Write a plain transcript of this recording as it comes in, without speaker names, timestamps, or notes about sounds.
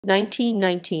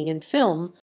1919 in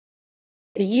film.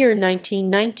 The year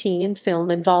 1919 in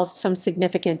film involved some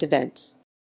significant events.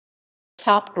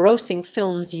 Top grossing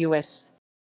films U.S.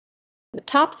 The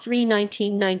top 3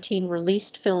 1919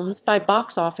 released films by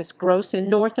box office gross in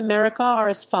North America are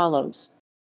as follows.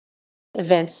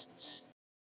 Events: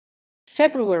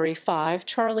 February 5,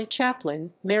 Charlie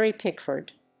Chaplin, Mary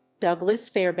Pickford, Douglas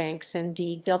Fairbanks and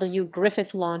D.W.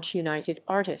 Griffith launch United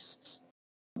Artists.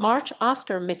 March,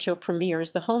 Oscar Mitchell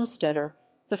premieres The Homesteader,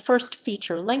 the first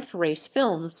feature-length race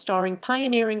film starring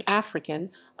pioneering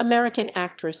African-American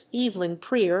actress Evelyn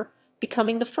Prier,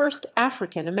 becoming the first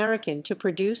African-American to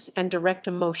produce and direct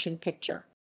a motion picture.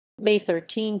 May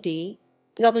 13,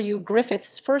 D.W.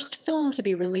 Griffith's first film to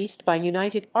be released by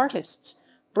United Artists,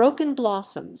 Broken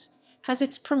Blossoms, has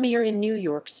its premiere in New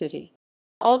York City.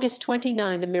 August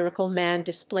 29, The Miracle Man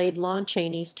displayed Lon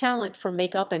Chaney's talent for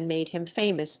makeup and made him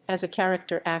famous as a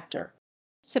character actor.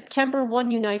 September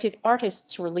 1, United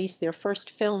Artists released their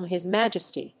first film, His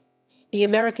Majesty, the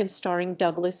American starring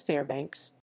Douglas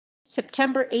Fairbanks.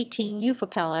 September 18,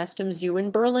 Ufa Zoo in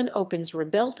Berlin opens,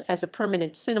 rebuilt as a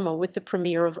permanent cinema with the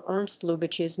premiere of Ernst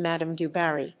Lubitsch's Madame du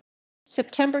Barry.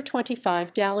 September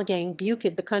 25, Dalagang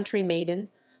Bukid, The Country Maiden,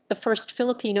 the first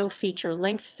Filipino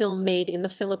feature-length film made in the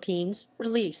Philippines,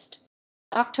 released.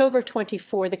 October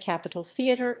 24, the Capitol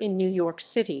Theater in New York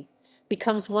City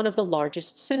becomes one of the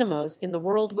largest cinemas in the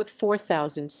world with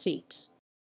 4,000 seats.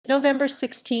 November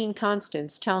 16,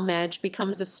 Constance Talmadge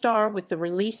becomes a star with the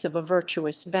release of A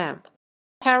Virtuous Vamp.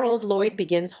 Harold Lloyd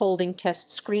begins holding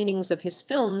test screenings of his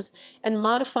films and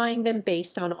modifying them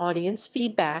based on audience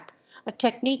feedback, a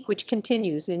technique which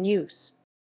continues in use.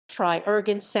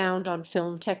 Tri-Ergen sound on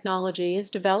film technology is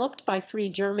developed by 3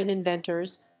 German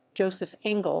inventors, Joseph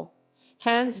Engel,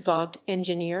 Hans Vogt,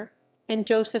 engineer, and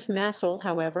Joseph Massel.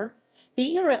 However,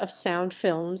 the era of sound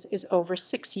films is over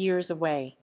 6 years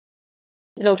away.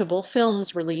 Notable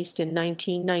films released in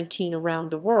 1919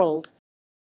 around the world.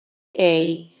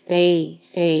 Anne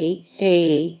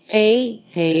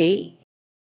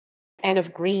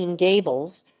of Green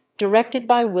Gables, directed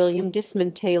by William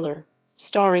Disman Taylor,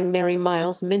 starring Mary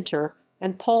Miles Minter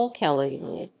and Paul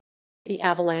Kelly. The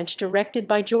Avalanche, directed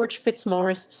by George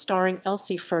Fitzmaurice, starring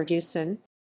Elsie Ferguson.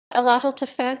 All'Alta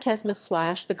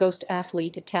Fantasma / The Ghost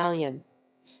Athlete Italian,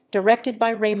 directed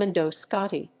by Raimondo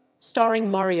Scotti, starring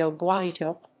Mario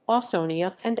Guaito,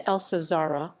 Ausonia, and Elsa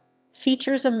Zara,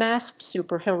 features a masked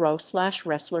superhero /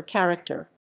 wrestler character.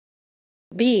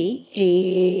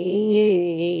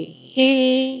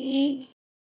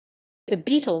 The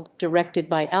Beetle, directed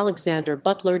by Alexander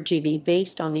Butler G.B.,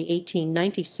 based on the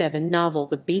 1897 novel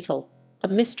The Beetle, a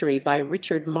mystery by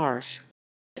Richard Marsh.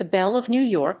 The Belle of New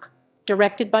York,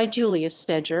 directed by Julius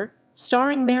Stedger,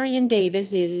 starring Marion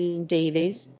Davies.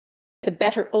 The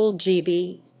Better Old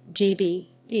G.B.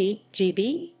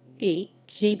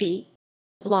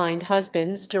 Blind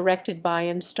Husbands, directed by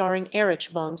and starring Erich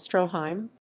von Stroheim.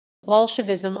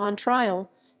 Bolshevism on Trial,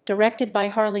 directed by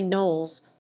Harley Knowles.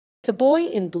 The Boy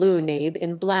in Blue, Nabe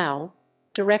in Blau,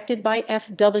 directed by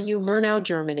F.W. Murnau,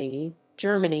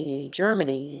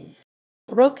 Germany.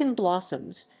 Broken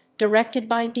Blossoms, directed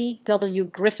by D.W.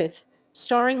 Griffith,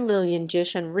 starring Lillian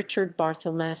Gish and Richard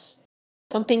Barthelmess.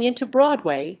 Bumping Into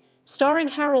Broadway, starring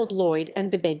Harold Lloyd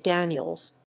and Bebe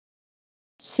Daniels.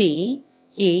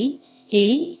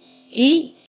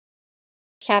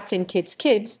 Captain Kidd's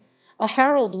Kids, a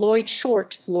Harold Lloyd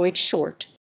short.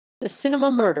 The Cinema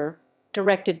Murder,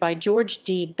 directed by George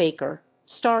D. Baker,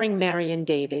 starring Marion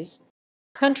Davies.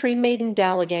 Country Maiden,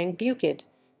 Dalagang Bukid,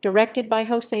 directed by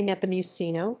Jose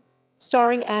Nepomuceno,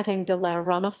 starring Atang de la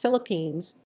Rama,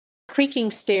 Philippines.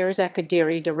 Creaking Stairs,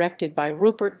 Akadiri, directed by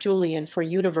Rupert Julian for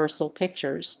Universal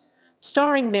Pictures,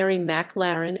 starring Mary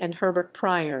McLaren and Herbert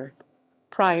Pryor.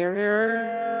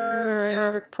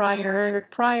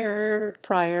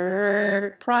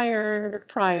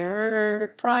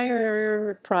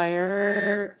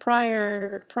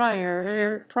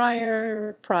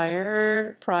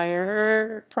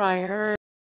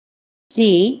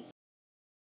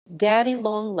 Daddy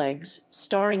Longlegs,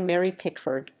 starring Mary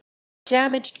Pickford.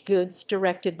 Damaged Goods,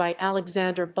 directed by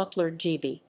Alexander Butler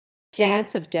G.B.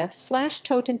 Dance of Death /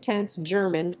 Totentanz,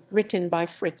 German, written by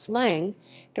Fritz Lang,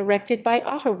 directed by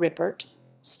Otto Rippert,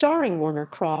 starring Werner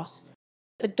Cross.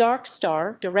 The Dark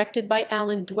Star, directed by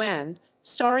Alan Dwan,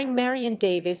 starring Marion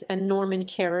Davies and Norman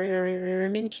Carrier.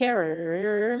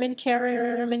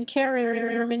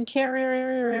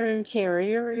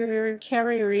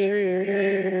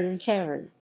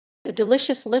 The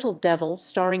Delicious Little Devil,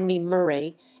 starring Mee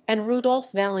Murray and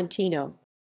Rudolph Valentino.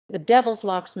 The Devil's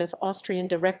Locksmith, Austrian,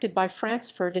 directed by Franz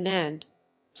Ferdinand,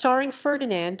 starring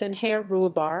Ferdinand and Herr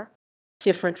Ruebar.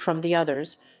 different from the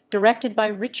others, directed by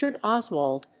Richard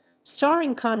Oswald,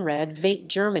 starring Konrad Veidt,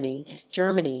 Germany.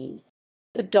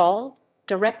 The Doll,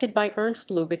 directed by Ernst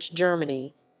Lubitsch,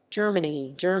 Germany.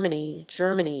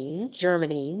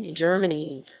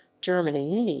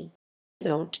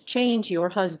 Don't Change Your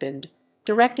Husband,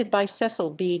 directed by Cecil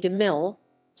B. DeMille,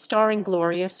 starring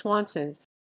Gloria Swanson.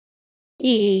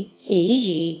 The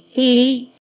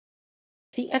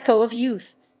Echo of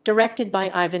Youth, directed by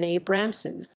Ivan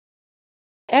Abramson.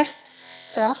 The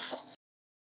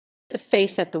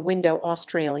Face at the Window,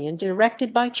 Australian,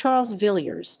 directed by Charles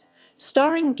Villiers,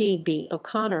 starring D.B.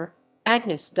 O'Connor,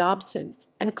 Agnes Dobson,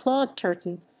 and Claude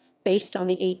Turton, based on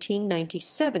the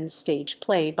 1897 stage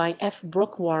play by F.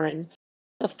 Brooke Warren.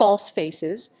 The False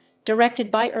Faces,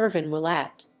 directed by Irvin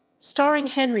Willett, starring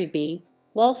Henry B.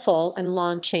 Walthall and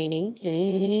Lon Chaney.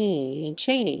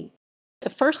 The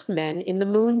First Men in the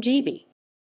Moon,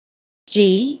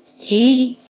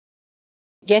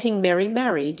 Getting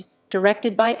Married,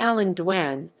 directed by Alan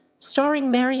Dwan,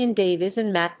 starring Marion Davies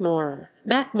and Matt Moore.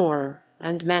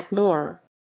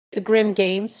 The Grim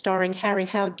Game, starring Harry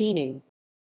Houdini.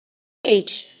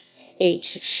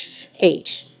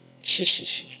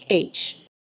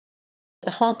 The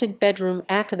Haunted Bedroom,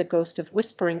 Aka the Ghost of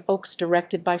Whispering Oaks,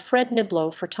 directed by Fred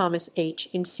Niblo for Thomas H.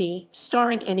 Ince,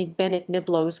 starring Enid Bennett,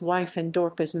 Niblo's wife, and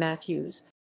Dorcas Matthews.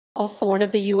 A Thorn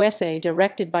of the USA,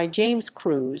 directed by James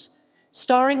Cruise,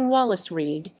 starring Wallace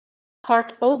Reed.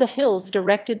 Heart o' the Hills,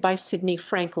 directed by Sidney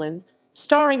Franklin,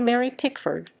 starring Mary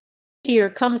Pickford. Here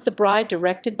Comes the Bride,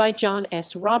 directed by John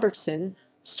S. Robertson,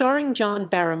 starring John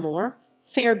Barrymore.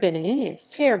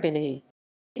 Fairbenny.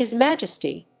 His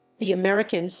Majesty, the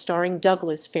American, starring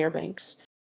Douglas Fairbanks.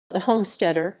 The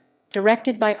Homesteader,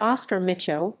 directed by Oscar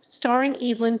Micheaux, starring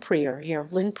Evelyn Prior.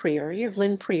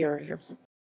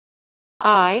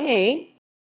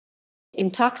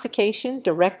 Intoxication,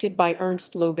 directed by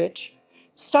Ernst Lubitsch,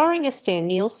 starring Estan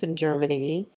Nielsen,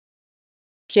 Germany.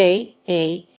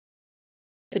 The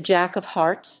Jack of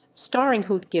Hearts, starring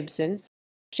Hoot Gibson.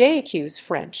 JQ's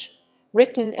French,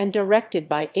 written and directed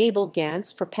by Abel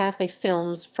Gance for Pathé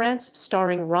Films France,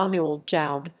 starring Romuald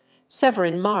Joub,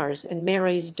 Severin Mars, and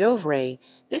Maryse Dovray.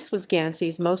 This was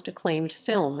Gance's most acclaimed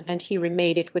film, and he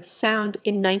remade it with sound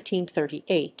in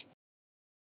 1938.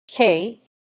 The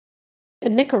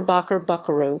Knickerbocker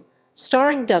Buckaroo,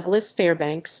 starring Douglas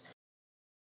Fairbanks.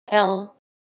 The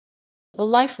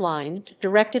Lifeline,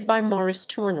 directed by Maurice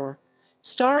Tourneur,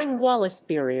 starring Wallace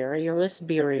Beery.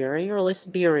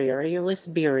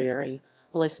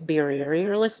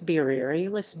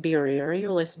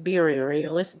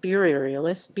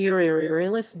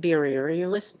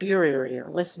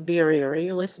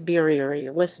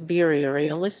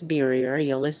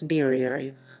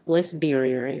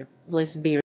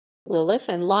 Lilith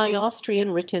and Lie,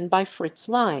 Austrian, written by Fritz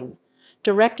Lang,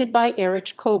 directed by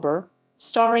Erich Kober,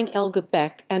 starring Elga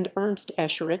Beck and Ernst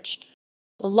Escherich.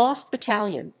 The Lost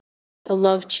Battalion. The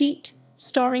Love Cheat,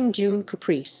 starring June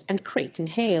Caprice and Creighton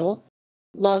Hale.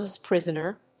 Love's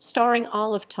Prisoner, starring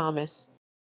Olive Thomas.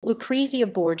 Lucrezia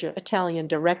Borgia, Italian,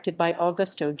 directed by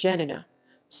Augusto Genina,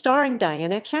 starring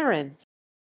Diana Karen.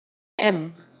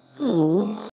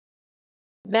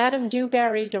 Madame du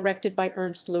Barry, directed by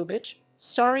Ernst Lubitsch,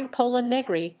 starring Pola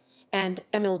Negri and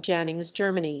Emil Jannings,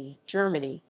 Germany.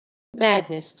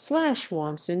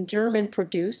 Madness/Wanson, German,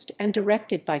 produced and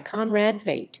directed by Konrad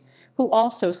Veidt, who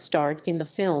also starred in the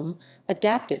film,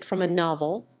 adapted from a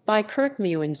novel by Kurt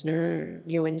Muenzner.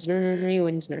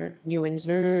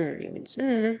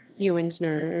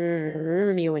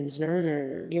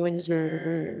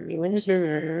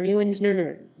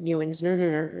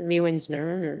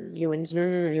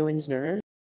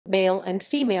 Male and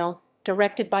Female,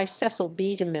 directed by Cecil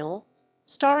B. DeMille,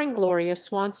 starring Gloria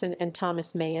Swanson and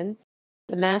Thomas Mahan.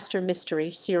 The Master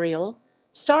Mystery Serial,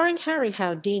 starring Harry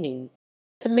Houdini.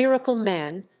 The Miracle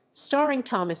Man, starring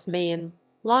Thomas Mahan,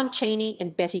 Lon Chaney,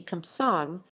 and Betty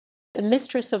Compson. The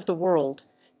Mistress of the World,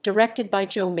 directed by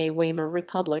Joe May Waymer,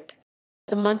 Republic.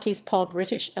 The Monkey's Paw,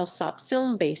 British Elsat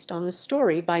film based on the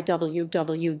story by W.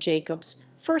 W. Jacobs,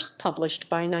 first published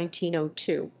by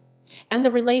 1902. And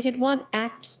the related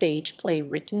one-act stage play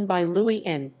written by Louis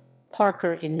N.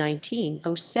 Parker in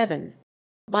 1907.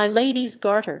 My Lady's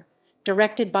Garter,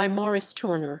 directed by Maurice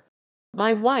Tourneur.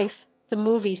 My Wife, the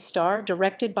Movie Star,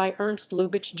 directed by Ernst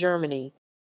Lubitsch, Germany.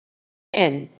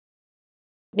 Nabeshima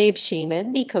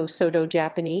Nico Soto,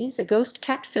 Japanese, a ghost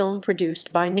cat film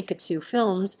produced by Nikatsu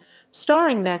Films,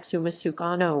 starring Matsuma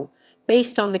Sukano,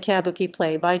 based on the kabuki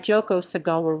play by Joko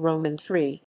Sagawa Roman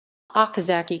III.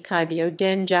 Okazaki Kaibyo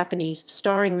Den, Japanese,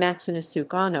 starring Matsuna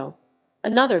Sukano,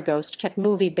 another ghost cat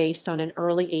movie based on an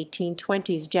early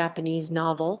 1820s Japanese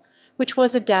novel, which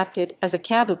was adapted as a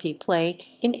kabuki play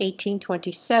in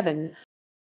 1827.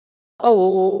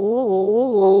 Oh,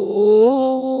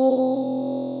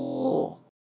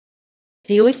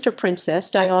 The Oyster Princess,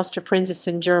 Die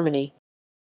Osterprinzessin, Germany.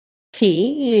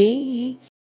 The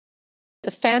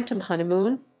Phantom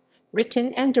Honeymoon,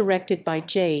 written and directed by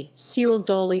J. Cyril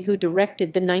Dolly, who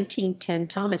directed the 1910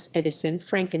 Thomas Edison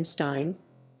Frankenstein,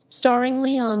 starring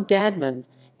Leon Dadman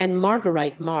and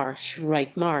Marguerite Marsh.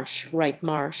 Wright Marsh, Wright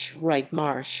Marsh, Wright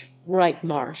Marsh, Wright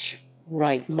Marsh,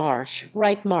 Wright Marsh,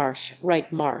 Wright Marsh,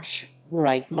 Wright Marsh,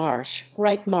 Wright Marsh,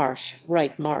 Wright Marsh,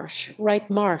 Wright Marsh, Wright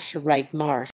Marsh, Wright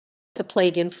Marsh. The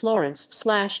Plague in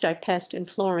Florence/Die Pest in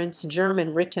Florence,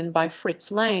 German, written by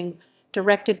Fritz Lang,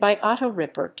 directed by Otto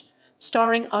Rippert,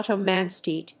 starring Otto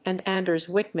Manstedt and Anders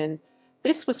Wickman.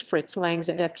 This was Fritz Lang's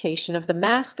adaptation of The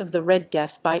Masque of the Red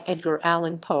Death by Edgar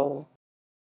Allan Poe.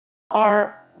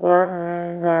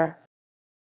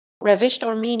 Revished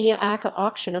Armenia Aka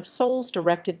Auction of Souls,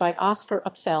 directed by Oscar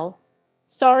Upfel,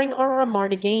 starring Aurora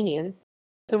Mardiganian.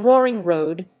 The Roaring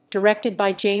Road, directed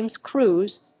by James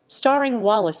Cruise, starring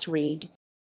Wallace Reed.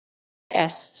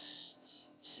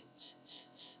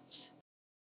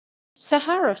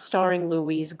 Sahara, starring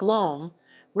Louise Glom,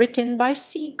 written by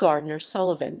C. Gardner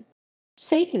Sullivan.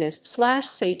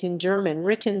 Satanist/Satan, German,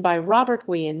 written by Robert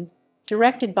Wien,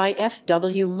 directed by F.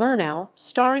 W. Murnau,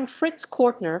 starring Fritz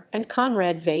Kortner and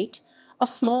Conrad Veidt. A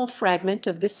small fragment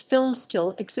of this film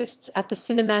still exists at the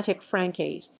Cinematic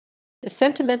Francaise. The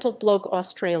Sentimental Bloke,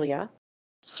 Australia.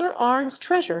 Sir Arne's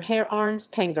Treasure, Herr Arne's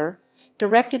Penger,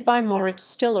 directed by Moritz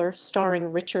Stiller,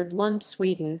 starring Richard Lund,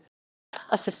 Sweden.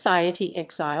 A Society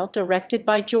Exile, directed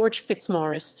by George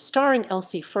Fitzmaurice, starring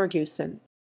Elsie Ferguson.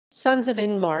 Sons of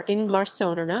Inmar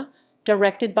Sonerna,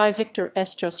 directed by Victor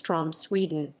S. Jostrom,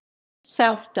 Sweden.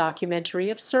 South documentary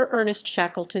of Sir Ernest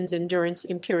Shackleton's Endurance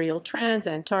Imperial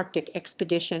Transantarctic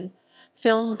Expedition,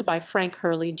 filmed by Frank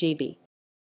Hurley GB.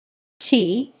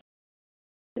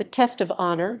 The Test of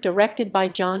Honor, directed by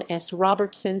John S.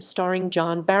 Robertson, starring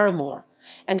John Barrymore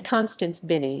and Constance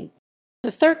Binney.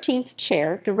 The 13th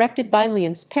Chair, directed by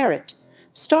Leonce Perrott,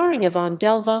 starring Yvonne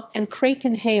Delva and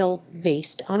Creighton Hale,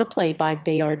 based on a play by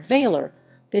Bayard Taylor.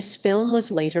 This film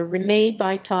was later remade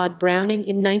by Todd Browning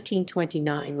in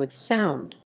 1929 with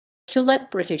sound. Gillette,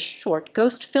 British short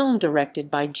ghost film, directed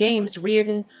by James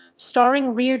Reardon,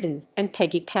 starring Reardon and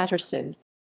Peggy Patterson.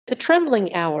 The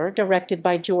Trembling Hour, directed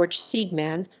by George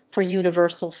Siegman for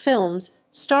Universal Films,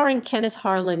 starring Kenneth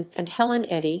Harlan and Helen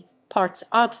Eddy. Parts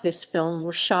of this film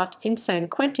were shot in San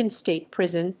Quentin State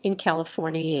Prison in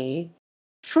California.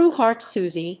 True Heart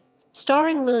Susie,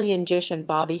 starring Lillian Gish and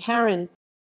Bobby Harron.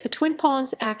 The Twin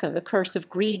Pawns Aka, The Curse of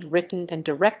Greed, written and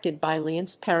directed by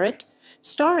Leonce Perrott,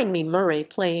 starring Mee Murray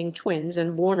playing twins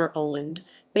and Warner Oland,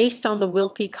 based on the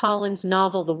Wilkie Collins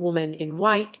novel The Woman in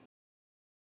White.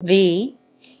 The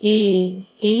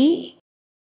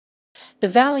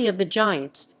Valley of the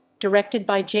Giants, directed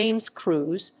by James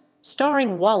Cruise,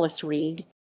 starring Wallace Reed.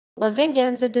 La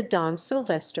Venganza de Don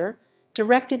Sylvester,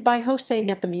 directed by Jose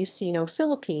Nepomuceno,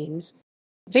 Philippines.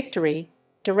 Victory,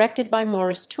 directed by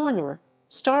Maurice Tourneur,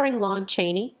 starring Lon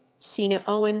Chaney, Sina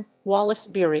Owen, Wallace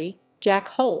Beery, Jack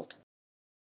Holt.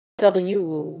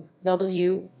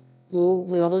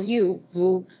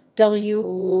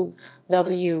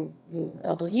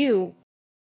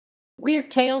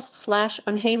 Weird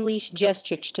Tales/Unheimliche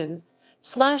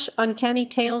Geschichten/Uncanny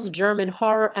Tales, German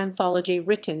horror anthology,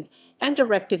 written and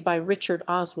directed by Richard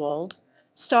Oswald,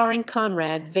 starring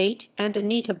Conrad Veidt and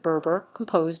Anita Berber,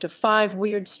 composed of 5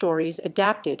 weird stories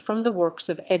adapted from the works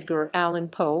of Edgar Allan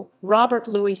Poe, Robert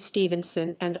Louis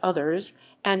Stevenson, and others.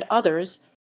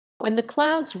 When the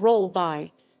Clouds Roll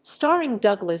By, starring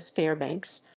Douglas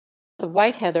Fairbanks. The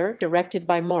White Heather, directed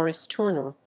by Maurice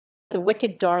Tourneur. The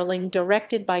Wicked Darling,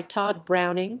 directed by Todd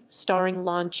Browning, starring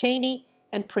Lon Chaney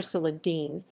and Priscilla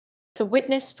Dean. The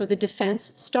Witness for the Defense,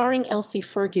 starring Elsie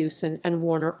Ferguson and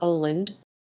Warner Oland.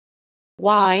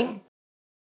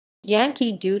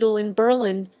 Yankee Doodle in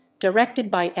Berlin, directed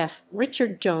by F.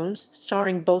 Richard Jones,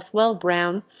 starring Bothwell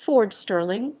Brown, Ford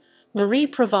Sterling, Marie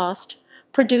Prevost,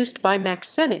 produced by Max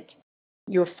Sennett.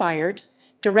 You're Fired,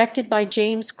 directed by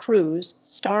James Cruise,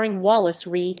 starring Wallace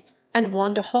Reed and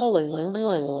Wanda Holland.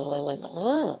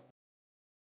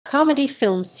 Comedy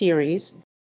film series.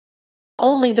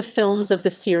 Only the films of the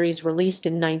series released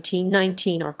in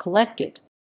 1919 are collected.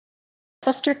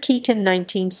 Buster Keaton,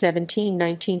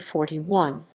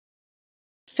 1917–1941.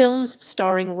 Films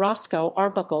starring Roscoe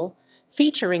Arbuckle,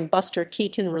 featuring Buster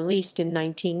Keaton, released in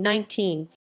 1919.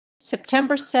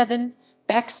 September 7,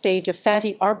 Backstage, a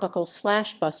Fatty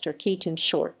Arbuckle/Buster Keaton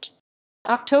short.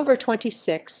 October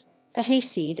 26, A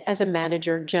Hayseed as a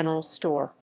Manager, General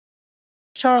Store.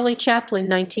 Charlie Chaplin,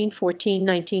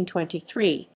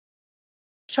 1914–1923.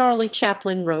 Charlie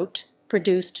Chaplin wrote,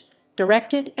 produced,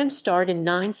 directed, and starred in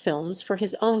 9 films for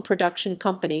his own production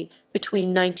company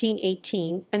between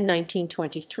 1918 and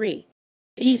 1923.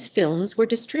 These films were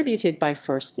distributed by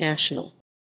First National.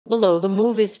 Below the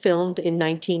movies filmed in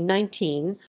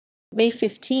 1919, May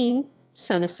 15,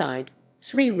 Sunnyside,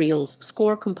 3 reels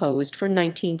score composed for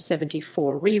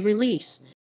 1974 re-release.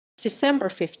 December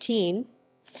 15,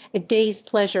 A Day's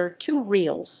Pleasure, 2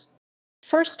 reels.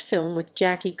 First film with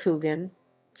Jackie Coogan,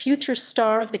 future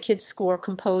star of the Kids score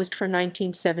composed for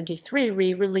 1973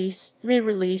 re-release,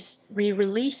 re-release,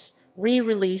 re-release,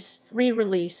 re-release,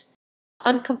 re-release.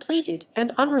 Uncompleted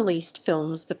and unreleased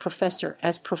films The Professor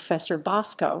as Professor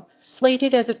Bosco,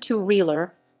 slated as a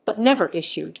 2-reeler, but never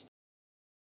issued.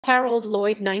 Harold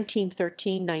Lloyd,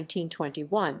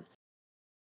 1913–1921.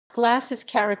 Glass's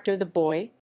character The Boy,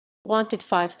 wanted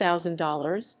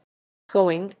 $5,000.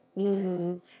 Going,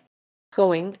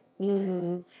 going,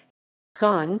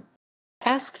 gone.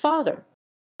 Ask father.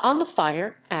 On the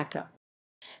fire, Akka.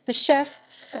 The chef,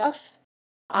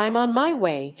 I'm on my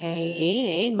way,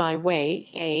 my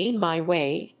way, my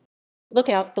way. Look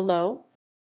out below.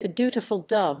 The dutiful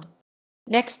dub.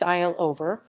 Next aisle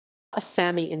over. A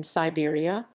Sammy in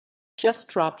Siberia. Just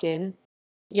dropped in.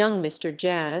 Young Mr.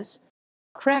 Jazz.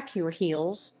 Crack your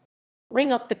heels.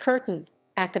 Ring up the curtain.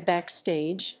 Akka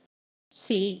backstage.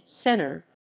 C. Center.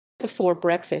 Before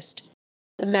breakfast.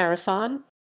 The marathon.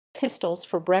 Pistols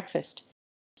for breakfast.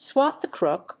 Swat the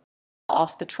crook.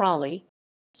 Off the trolley.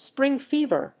 Spring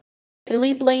fever.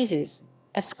 Billy Blazes.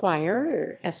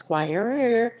 Esquire,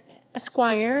 Esquire,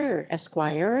 Esquire,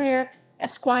 Esquire,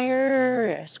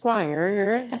 Esquire,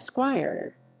 Esquire,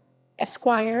 Esquire.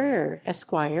 Esquire,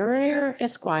 Esquire, Esquire,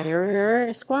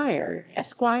 Esquire, Esquire,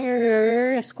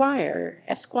 Esquire, Esquire,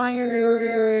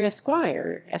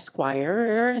 Esquire,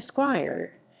 Esquire,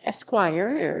 Esquire,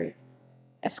 Esquire,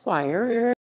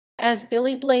 Esquire. As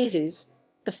Billy Blazes,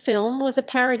 the film was a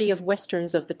parody of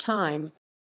westerns of the time.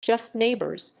 Just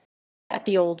Neighbors, At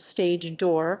the Old Stage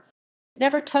Door,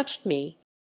 Never Touched Me,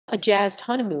 A Jazzed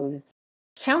Honeymoon,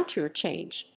 Count Your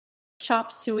Change,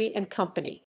 Chop Suey and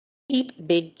Company, Eep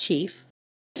Big Chief,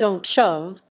 Don't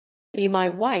Shove, Be My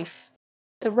Wife,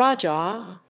 The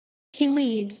Rajah, He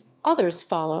Leads, Others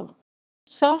Follow,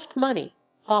 Soft Money,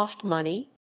 Oft Money,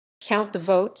 Count the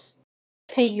Votes,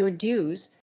 Pay Your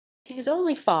Dues, His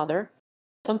Only Father,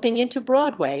 Bumping into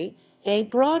Broadway,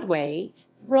 Broadway,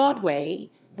 Broadway,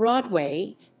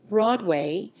 Broadway,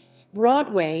 Broadway,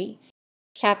 Broadway,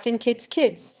 Captain Kidd's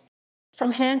Kids,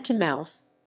 From Hand to Mouth.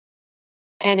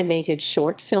 Animated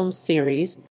short film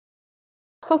series,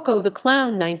 Coco the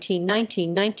Clown,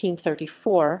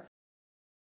 1919–1934.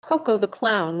 Coco the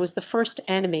Clown was the first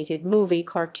animated movie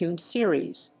cartoon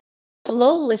series.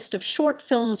 Below list of short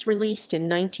films released in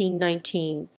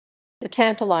 1919. The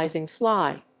Tantalizing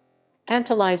Fly,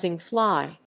 Tantalizing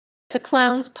Fly, The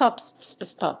Clown's Pups,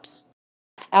 Pups,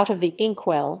 Out of the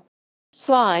Inkwell,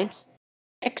 Slides,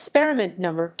 Experiment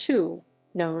Number 2,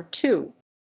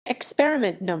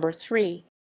 Experiment Number 3,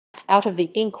 Out of the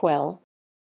Inkwell,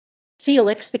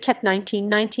 Felix the Cat,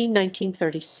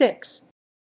 1919–1936.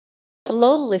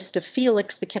 Below list of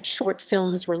Felix the Cat short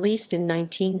films released in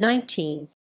 1919.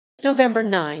 November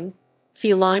 9,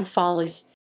 Feline Follies.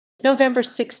 November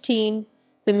 16,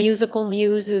 The Musical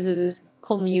Muses,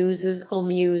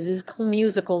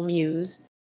 Musical Muse.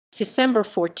 December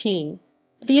 14,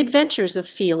 The Adventures of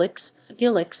Felix, of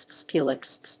Felix,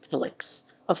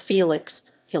 of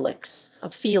Felix, of Felix,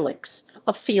 of Felix,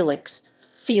 of Felix,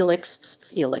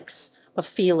 of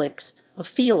Felix,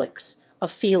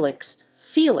 of Felix,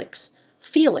 Felix,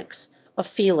 Felix, of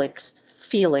Felix,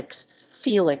 Felix,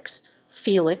 Felix,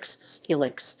 Felix,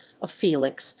 Felix, of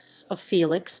Felix, of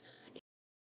Felix.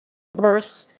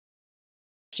 Births.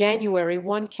 January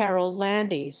 1, Carol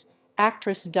Landis,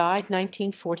 actress, died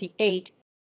 1948.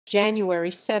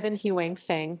 January 7, Huang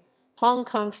Feng, Hong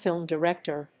Kong film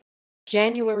director.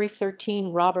 January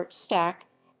 13, Robert Stack,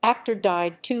 actor,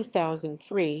 died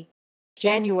 2003.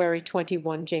 January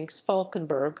 21, Jinx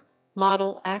Falkenberg,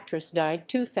 model, actress, died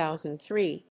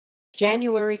 2003.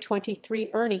 January 23,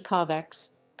 Ernie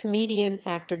Kovacs, comedian,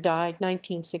 actor, died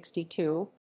 1962.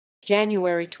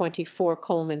 January 24,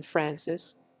 Coleman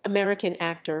Francis, American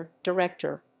actor,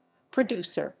 director,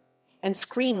 producer, and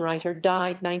screenwriter,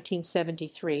 died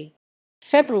 1973.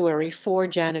 February 4,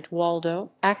 Janet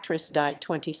Waldo, actress, died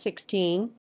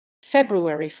 2016.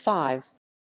 February 5,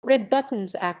 Red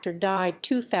Buttons, actor, died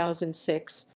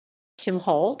 2006. Tim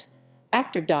Holt,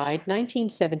 actor, died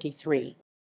 1973.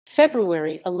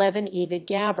 February 11, Eva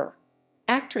Gabor,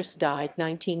 actress, died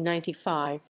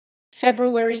 1995.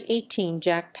 February 18,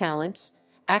 Jack Palance,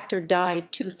 actor,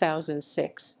 died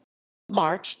 2006.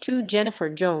 March 2, Jennifer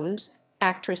Jones,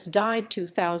 actress, died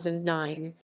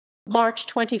 2009. March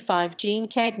 25, Jean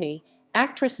Cagney,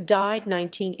 actress, died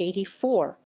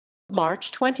 1984.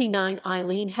 March 29,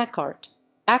 Eileen Heckart,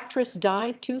 actress,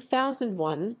 died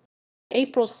 2001.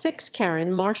 April 6,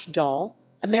 Karen Marshall,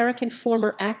 American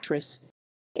former actress.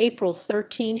 April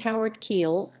 13, Howard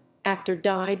Keel, actor,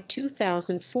 died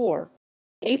 2004.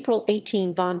 April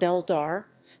 18, Vondel Dar,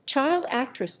 child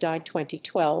actress, died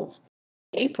 2012.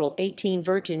 April 18,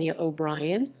 Virginia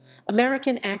O'Brien,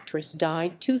 American actress,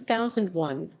 died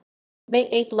 2001. May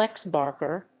 8, Lex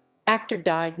Barker, actor,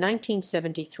 died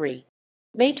 1973.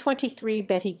 May 23,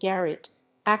 Betty Garrett,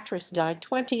 actress, died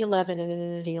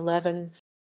 2011.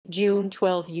 June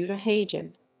 12, Uta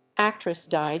Hagen, actress,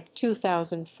 died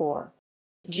 2004.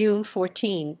 June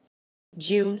 14,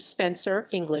 June Spencer,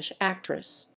 English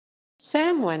actress.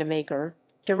 Sam Wanamaker,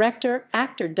 director,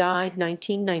 actor, died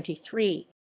 1993.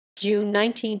 June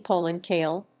 19, Pauline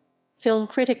Kael, film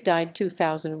critic, died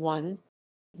 2001.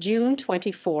 June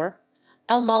 24,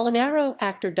 El Molinaro,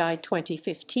 actor, died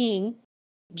 2015.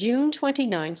 June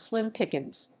 29, Slim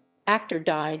Pickens, actor,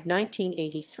 died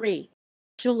 1983.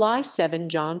 July 7,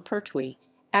 John Pertwee,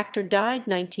 actor, died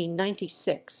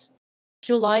 1996.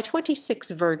 July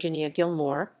 26, Virginia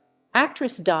Gilmore,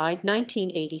 actress, died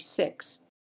 1986.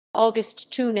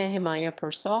 August 2, Nehemiah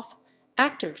Persoff,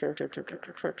 actor,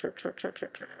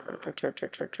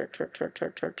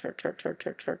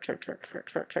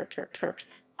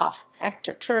 off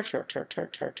actor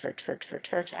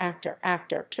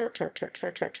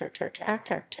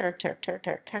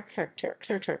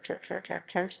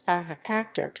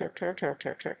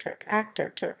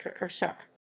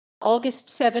August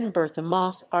 7, Bertha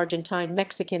Moss, Argentine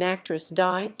Mexican actress,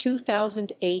 died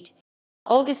 2008.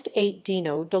 August 8,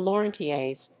 Dino De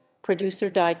Laurentiis, producer,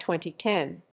 died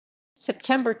 2010.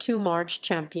 September 2, Marge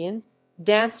Champion,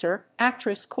 dancer,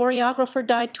 actress, choreographer,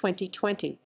 died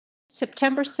 2020.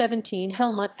 September 17,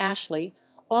 Helmut Ashley,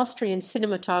 Austrian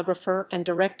cinematographer and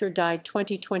director, died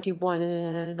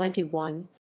 2021.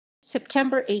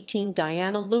 September 18,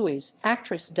 Diana Lewis,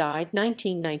 actress, died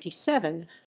 1997.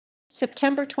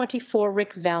 September 24,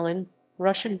 Rick Vallon,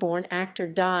 Russian-born actor,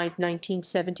 died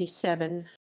 1977.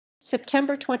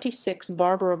 September 26,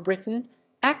 Barbara Britton,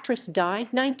 actress, died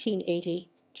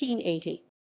 1980.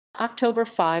 October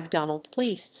 5, Donald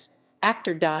Pleasants,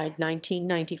 actor, died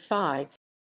 1995.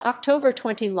 October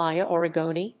 20, Laia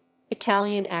Origoni,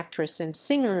 Italian actress and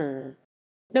singer.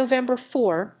 November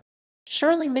 4,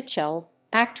 Shirley Mitchell,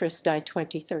 actress, died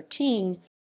 2013.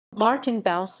 Martin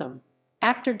Balsam,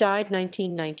 actor, died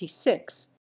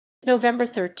 1996. November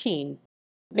 13,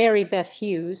 Mary Beth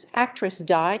Hughes, actress,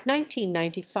 died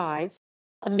 1995.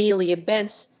 Amelia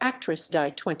Bence, actress,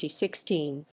 died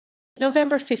 2016.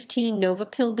 November 15, Nova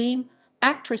Pilbeam,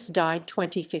 actress, died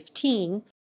 2015.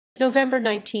 November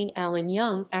 19, Alan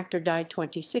Young, actor, died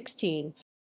 2016.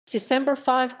 December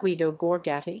 5, Guido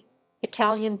Gorgatti,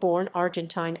 Italian-born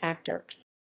Argentine actor.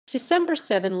 December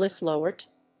 7, Liz Lowert,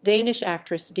 Danish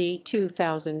actress, d.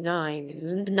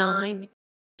 2009.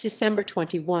 December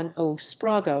 21, O.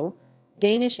 Sprago,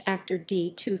 Danish actor,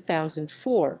 d.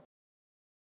 2004.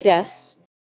 Deaths.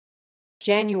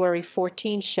 January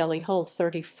 14, Shelley Hull,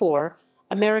 34,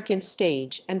 American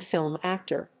stage and film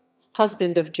actor,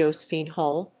 husband of Josephine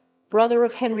Hull, brother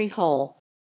of Henry Hull.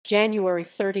 January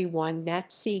 31,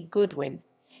 Nat C. Goodwin,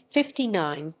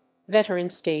 59, veteran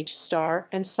stage star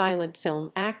and silent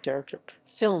film actor.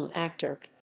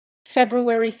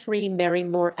 February 3, Mary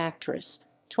Moore, actress,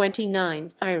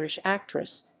 29, Irish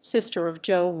actress, sister of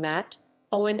Joe, Matt,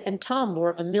 Owen and Tom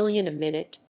Moore, A Million a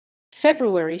Minute.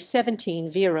 February 17,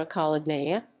 Vera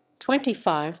Kolodnaya,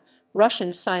 25,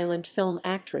 Russian silent film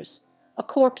actress, A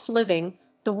Corpse Living,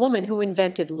 The Woman Who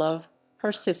Invented Love,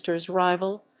 Her Sister's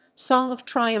Rival, Song of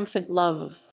Triumphant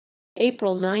Love.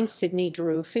 April 9, Sidney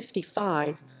Drew,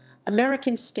 55,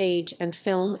 American stage and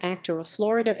film actor of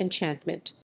Florida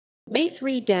Enchantment. May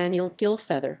 3, Daniel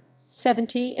Gilfeather,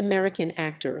 70, American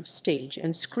actor of stage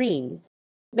and screen.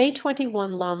 May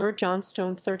 21, Lamer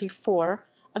Johnstone, 34,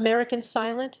 American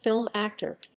silent film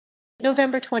actor.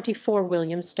 November 24,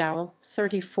 William Stowell,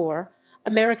 34,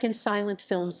 American silent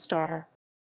film star.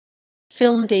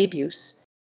 Film debuts.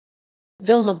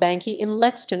 Vilma Banky in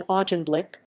Letzten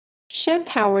Augenblick, Shemp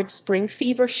Howard Spring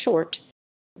Fever short,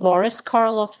 Boris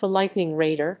Karloff The Lightning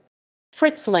Raider,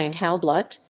 Fritz Lang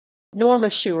Halblut, Norma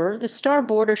Schuer The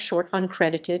Starboarder short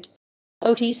uncredited,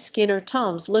 Otis Skinner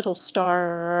Tom's Little Star,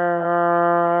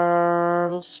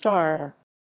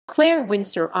 Claire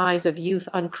Windsor Eyes of Youth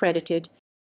uncredited,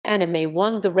 Anna May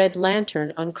Wong The Red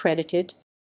Lantern uncredited,